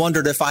always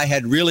wondered if I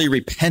had really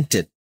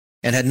repented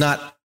and had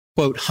not,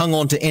 quote, hung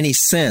on to any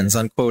sins,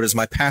 unquote, as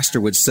my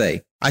pastor would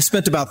say. I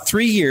spent about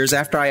 3 years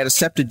after I had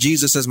accepted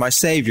Jesus as my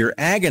Savior,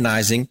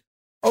 agonizing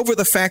over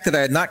the fact that I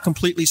had not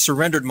completely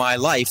surrendered my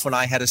life when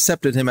I had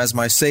accepted Him as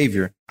my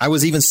Savior. I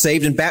was even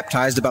saved and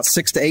baptized about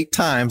 6 to 8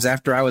 times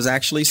after I was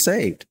actually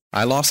saved.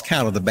 I lost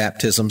count of the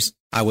baptisms.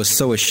 I was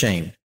so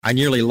ashamed. I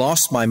nearly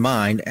lost my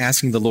mind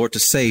asking the Lord to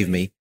save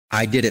me.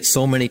 I did it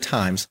so many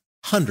times,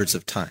 hundreds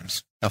of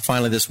times. Now,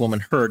 finally, this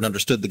woman heard and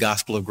understood the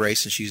gospel of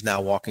grace, and she's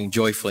now walking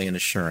joyfully in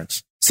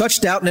assurance.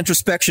 Such doubt and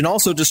introspection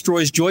also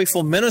destroys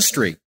joyful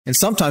ministry, and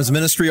sometimes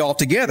ministry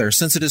altogether,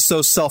 since it is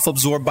so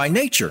self-absorbed by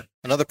nature.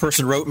 Another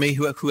person wrote me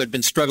who had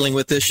been struggling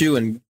with this issue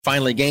and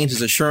finally gained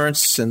his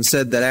assurance and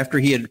said that after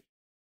he had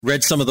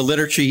read some of the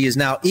literature, he is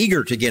now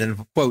eager to get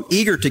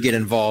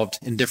involved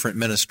in different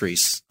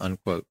ministries,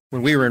 unquote.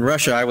 When we were in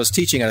Russia, I was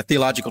teaching at a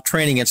theological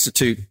training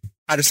institute.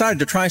 I decided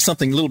to try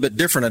something a little bit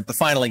different at the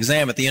final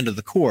exam at the end of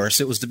the course.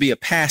 It was to be a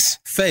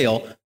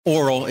pass-fail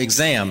oral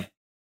exam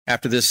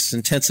after this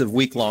intensive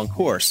week-long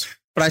course.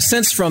 But I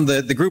sensed from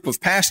the group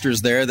of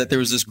pastors there that there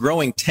was this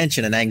growing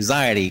tension and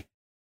anxiety.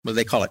 What do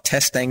they call it?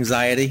 Test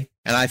anxiety.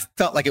 And I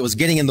felt like it was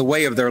getting in the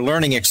way of their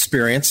learning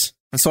experience.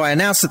 And so I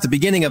announced at the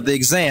beginning of the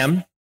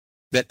exam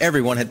that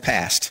everyone had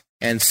passed.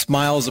 And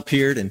smiles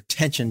appeared and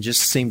tension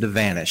just seemed to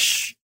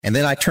vanish. And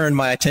then I turned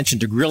my attention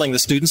to grilling the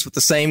students with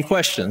the same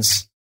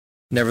questions.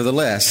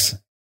 Nevertheless,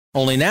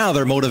 only now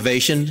their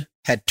motivation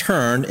had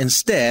turned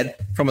instead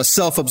from a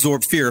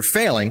self-absorbed fear of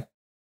failing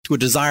to a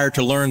desire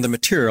to learn the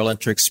material and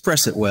to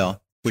express it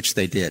well, which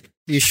they did.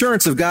 The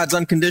assurance of God's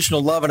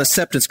unconditional love and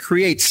acceptance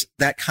creates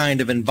that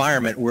kind of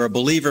environment where a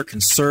believer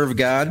can serve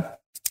God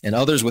and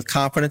others with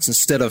confidence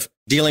instead of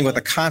dealing with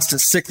a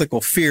constant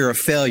cyclical fear of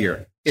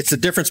failure. It's the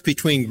difference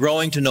between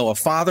growing to know a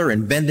father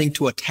and bending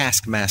to a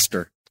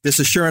taskmaster. This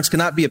assurance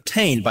cannot be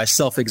obtained by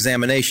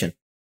self-examination,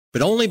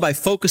 but only by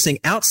focusing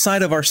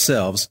outside of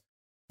ourselves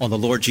on the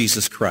Lord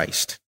Jesus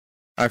Christ.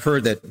 I've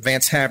heard that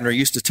Vance Havner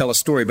used to tell a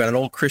story about an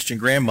old Christian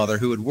grandmother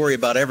who would worry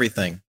about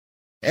everything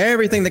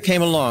that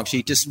came along.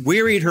 She just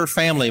wearied her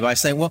family by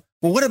saying, well,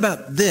 what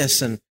about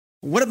this? And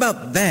what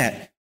about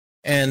that?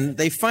 And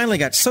they finally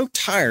got so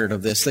tired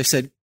of this. They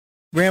said,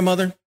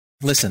 Grandmother,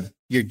 listen,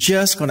 you're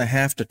just going to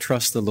have to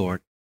trust the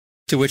Lord.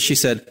 To which she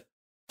said,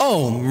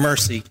 oh,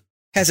 mercy.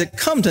 Has it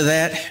come to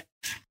that?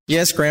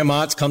 Yes,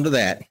 Grandma, it's come to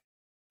that.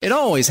 It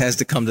always has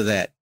to come to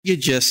that. You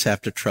just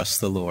have to trust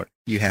the Lord.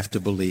 You have to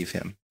believe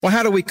Him. Well,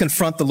 how do we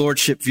confront the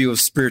Lordship view of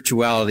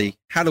spirituality?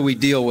 How do we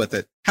deal with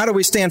it? How do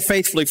we stand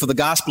faithfully for the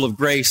gospel of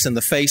grace in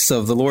the face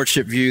of the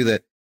Lordship view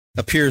that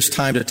appears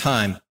time to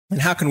time?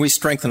 And how can we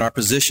strengthen our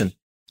position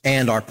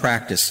and our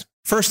practice?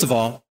 First of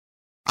all,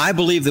 I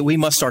believe that we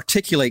must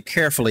articulate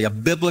carefully a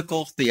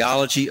biblical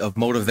theology of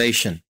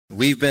motivation.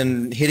 We've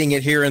been hitting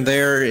it here and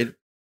there.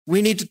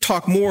 We need to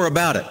talk more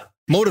about it.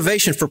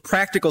 Motivation for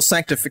practical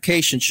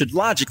sanctification should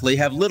logically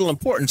have little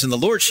importance in the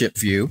lordship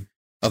view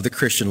of the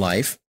Christian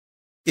life.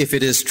 If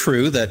it is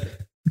true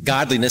that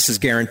godliness is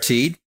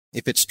guaranteed,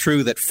 if it's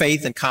true that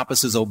faith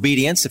encompasses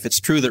obedience, if it's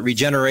true that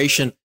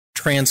regeneration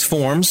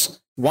transforms,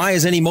 why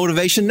is any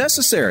motivation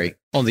necessary?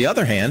 On the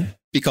other hand,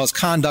 because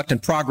conduct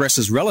and progress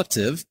is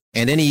relative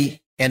and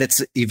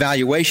its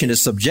evaluation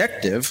is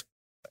subjective,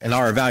 in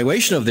our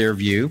evaluation of their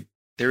view,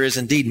 there is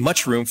indeed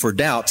much room for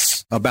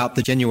doubts about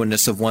the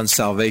genuineness of one's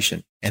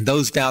salvation. And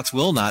those doubts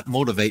will not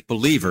motivate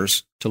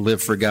believers to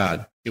live for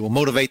God. It will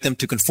motivate them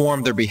to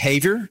conform their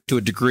behavior to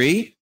a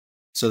degree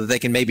so that they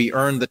can maybe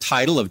earn the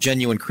title of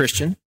genuine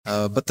Christian.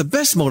 But the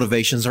best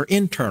motivations are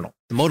internal.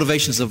 The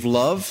motivations of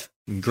love,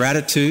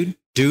 gratitude,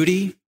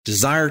 duty,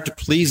 desire to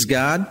please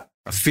God,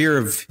 a fear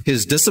of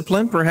his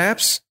discipline,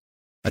 perhaps,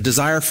 a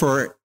desire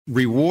for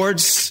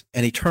rewards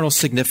and eternal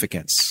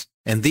significance.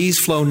 And these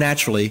flow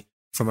naturally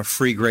from a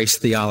free grace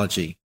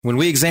theology. When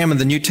we examine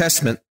the New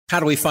Testament, how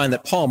do we find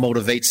that Paul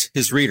motivates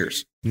his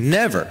readers?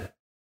 Never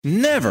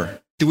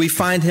do we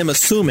find him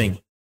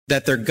assuming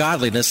that their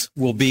godliness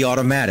will be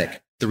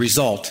automatic, the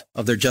result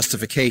of their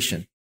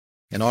justification,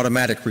 an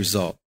automatic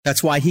result.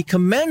 That's why he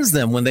commends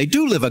them when they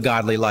do live a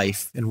godly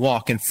life and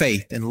walk in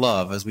faith and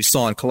love, as we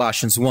saw in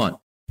Colossians 1.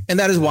 And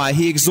that is why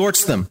he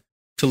exhorts them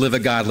to live a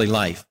godly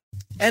life.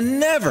 And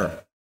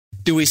never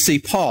do we see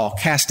Paul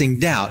casting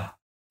doubt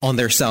on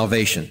their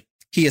salvation.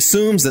 He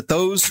assumes that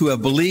those who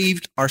have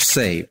believed are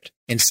saved.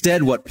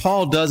 Instead, what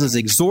Paul does is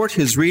exhort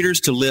his readers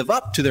to live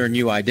up to their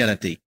new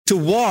identity, to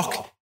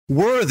walk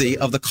worthy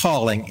of the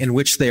calling in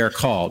which they are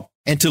called,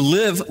 and to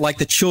live like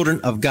the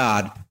children of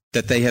God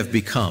that they have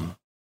become,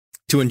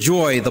 to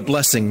enjoy the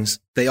blessings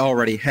they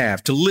already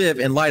have, to live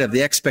in light of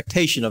the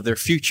expectation of their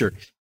future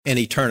in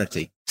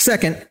eternity.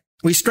 Second,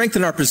 we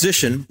strengthen our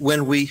position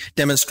when we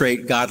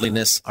demonstrate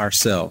godliness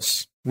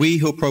ourselves. We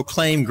who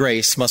proclaim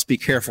grace must be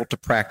careful to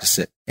practice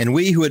it. And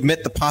we who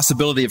admit the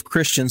possibility of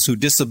Christians who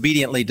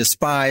disobediently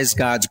despise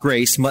God's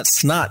grace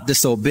must not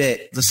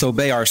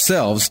disobey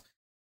ourselves,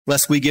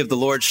 lest we give the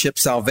Lordship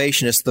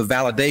Salvationists the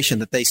validation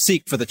that they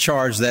seek for the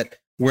charge that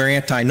we're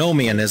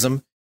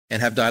antinomianism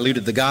and have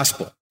diluted the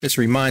gospel. This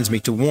reminds me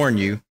to warn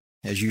you,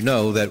 as you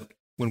know, that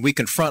when we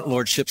confront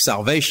Lordship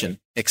salvation,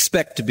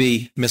 expect to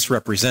be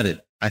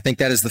misrepresented. I think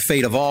that is the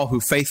fate of all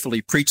who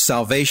faithfully preach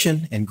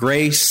salvation and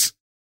grace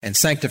and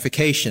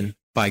sanctification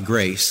by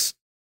grace,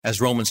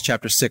 as Romans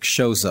chapter 6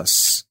 shows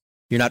us.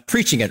 You're not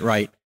preaching it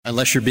right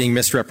unless you're being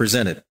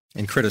misrepresented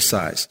and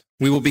criticized.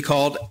 We will be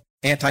called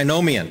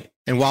antinomian.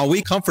 And while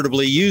we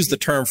comfortably use the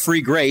term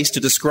free grace to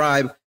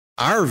describe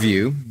our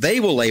view, they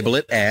will label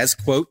it as,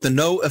 quote, the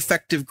no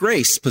effective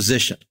grace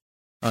position,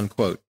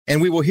 unquote.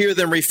 And we will hear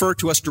them refer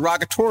to us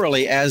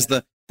derogatorily as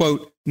the,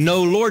 quote,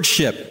 no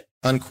lordship,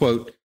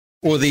 unquote,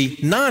 or the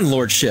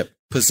non-lordship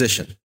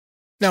position.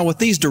 Now, with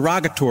these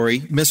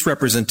derogatory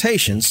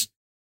misrepresentations,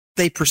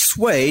 they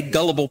persuade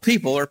gullible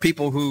people or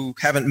people who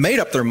haven't made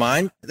up their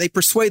mind. They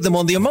persuade them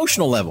on the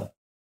emotional level.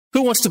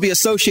 Who wants to be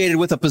associated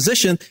with a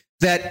position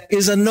that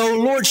is a no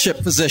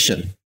lordship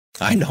position?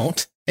 I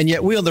don't. And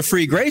yet we on the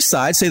free grace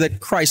side say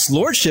that Christ's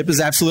lordship is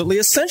absolutely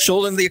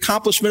essential in the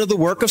accomplishment of the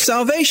work of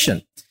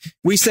salvation.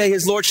 We say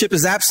his lordship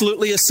is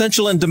absolutely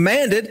essential and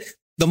demanded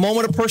the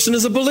moment a person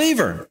is a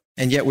believer.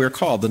 And yet we're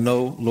called the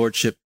no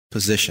lordship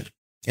position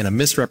in a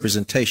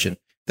misrepresentation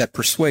that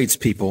persuades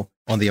people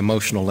on the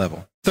emotional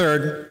level.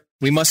 Third,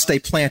 we must stay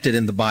planted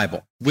in the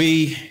Bible.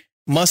 We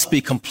must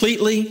be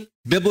completely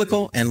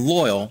biblical and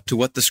loyal to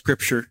what the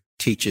Scripture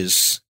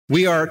teaches.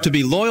 We are to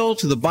be loyal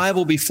to the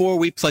Bible before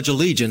we pledge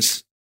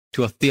allegiance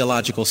to a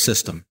theological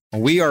system.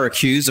 We are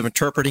accused of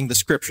interpreting the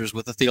Scriptures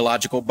with a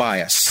theological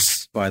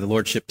bias by the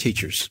Lordship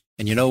teachers.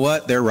 And you know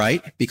what? They're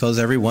right, because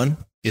everyone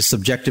is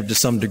subjective to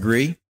some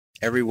degree.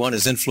 Everyone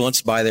is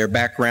influenced by their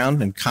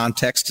background and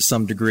context to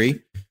some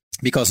degree,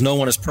 because no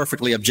one is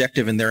perfectly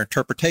objective in their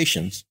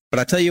interpretations. But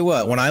I tell you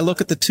what, when I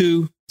look at the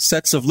two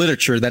sets of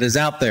literature that is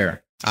out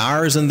there,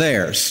 ours and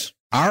theirs,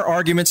 our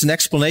arguments and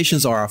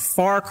explanations are a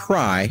far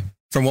cry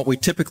from what we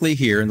typically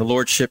hear in the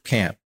Lordship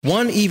camp.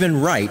 One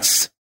even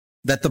writes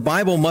that the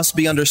Bible must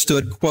be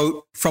understood,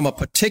 quote, from a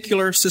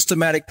particular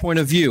systematic point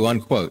of view,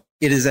 unquote.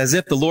 It is as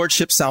if the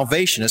Lordship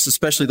Salvationists,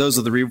 especially those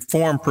of the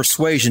Reformed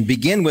persuasion,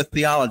 begin with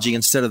theology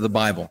instead of the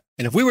Bible.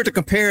 And if we were to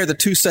compare the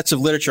two sets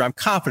of literature, I'm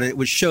confident it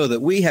would show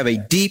that we have a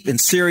deep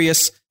and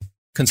serious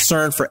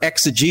concern for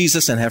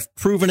exegesis and have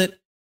proven it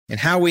in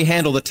how we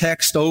handle the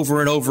text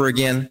over and over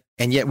again.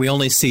 And yet we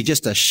only see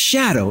just a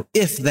shadow,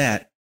 if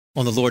that,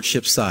 on the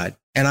Lordship side.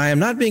 And I am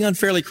not being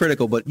unfairly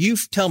critical, but you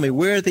tell me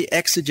where the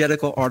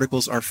exegetical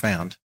articles are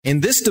found. In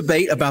this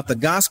debate about the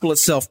gospel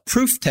itself,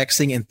 proof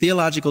texting and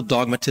theological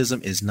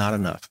dogmatism is not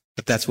enough.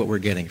 But that's what we're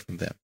getting from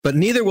them. But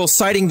neither will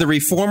citing the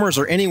reformers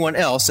or anyone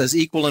else as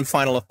equal and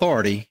final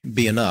authority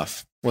be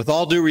enough. With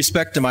all due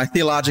respect to my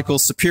theological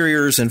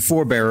superiors and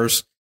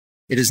forebearers,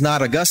 it is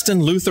not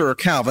Augustine, Luther, or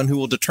Calvin who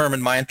will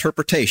determine my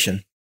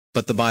interpretation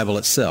but the Bible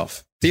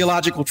itself.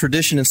 Theological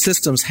tradition and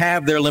systems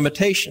have their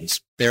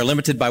limitations. They are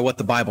limited by what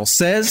the Bible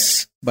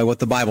says, by what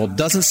the Bible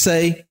doesn't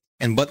say,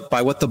 and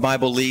by what the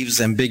Bible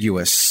leaves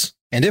ambiguous.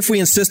 And if we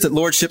insist that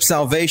lordship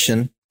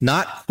salvation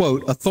not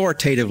quote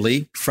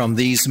authoritatively from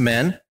these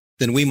men,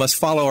 then we must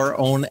follow our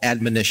own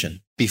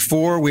admonition.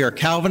 Before we are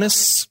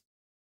Calvinists,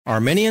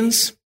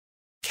 Arminians,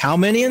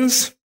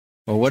 Calminians,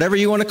 or whatever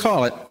you want to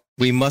call it,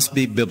 we must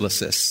be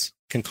biblicists.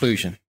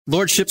 Conclusion.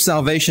 Lordship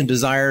salvation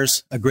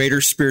desires a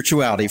greater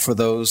spirituality for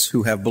those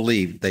who have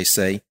believed, they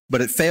say,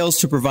 but it fails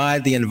to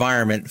provide the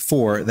environment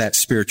for that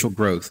spiritual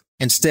growth.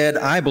 Instead,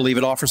 I believe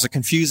it offers a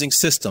confusing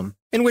system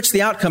in which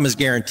the outcome is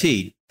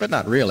guaranteed, but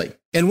not really.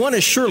 And one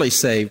is surely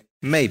saved,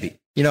 maybe.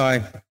 You know,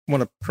 I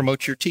want to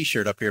promote your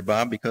T-shirt up here,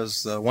 Bob,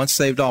 because once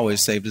saved,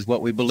 always saved is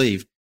what we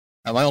believe.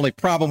 My only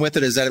problem with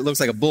it is that it looks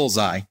like a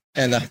bullseye,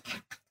 and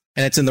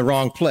it's in the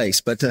wrong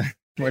place, but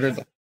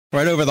right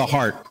over the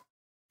heart.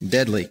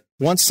 Deadly.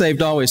 Once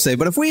saved, always saved.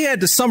 But if we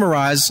had to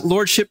summarize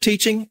lordship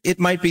teaching, it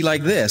might be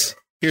like this.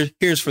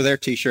 Here's for their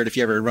T-shirt if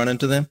you ever run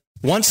into them.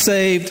 Once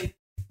saved,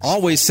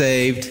 always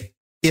saved,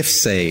 if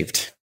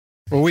saved.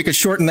 Or we could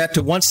shorten that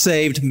to once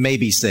saved,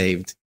 maybe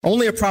saved.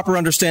 Only a proper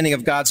understanding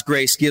of God's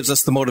grace gives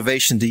us the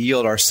motivation to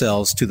yield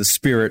ourselves to the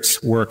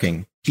Spirit's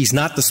working. He's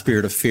not the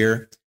spirit of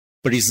fear,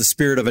 but he's the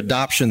spirit of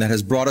adoption that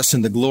has brought us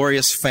in the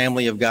glorious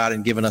family of God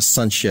and given us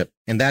sonship.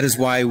 And that is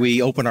why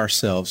we open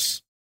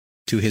ourselves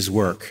to his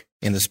work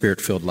in the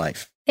Spirit-filled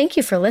life. Thank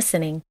you for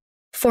listening.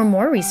 For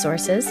more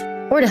resources,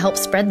 or to help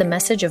spread the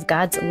message of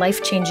God's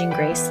life-changing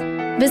grace,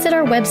 visit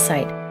our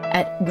website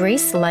at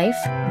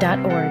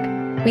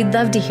gracelife.org. We'd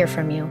love to hear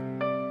from you.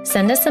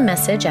 Send us a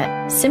message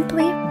at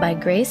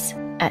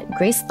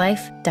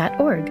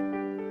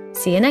simplybygrace@gracelife.org.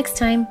 See you next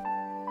time.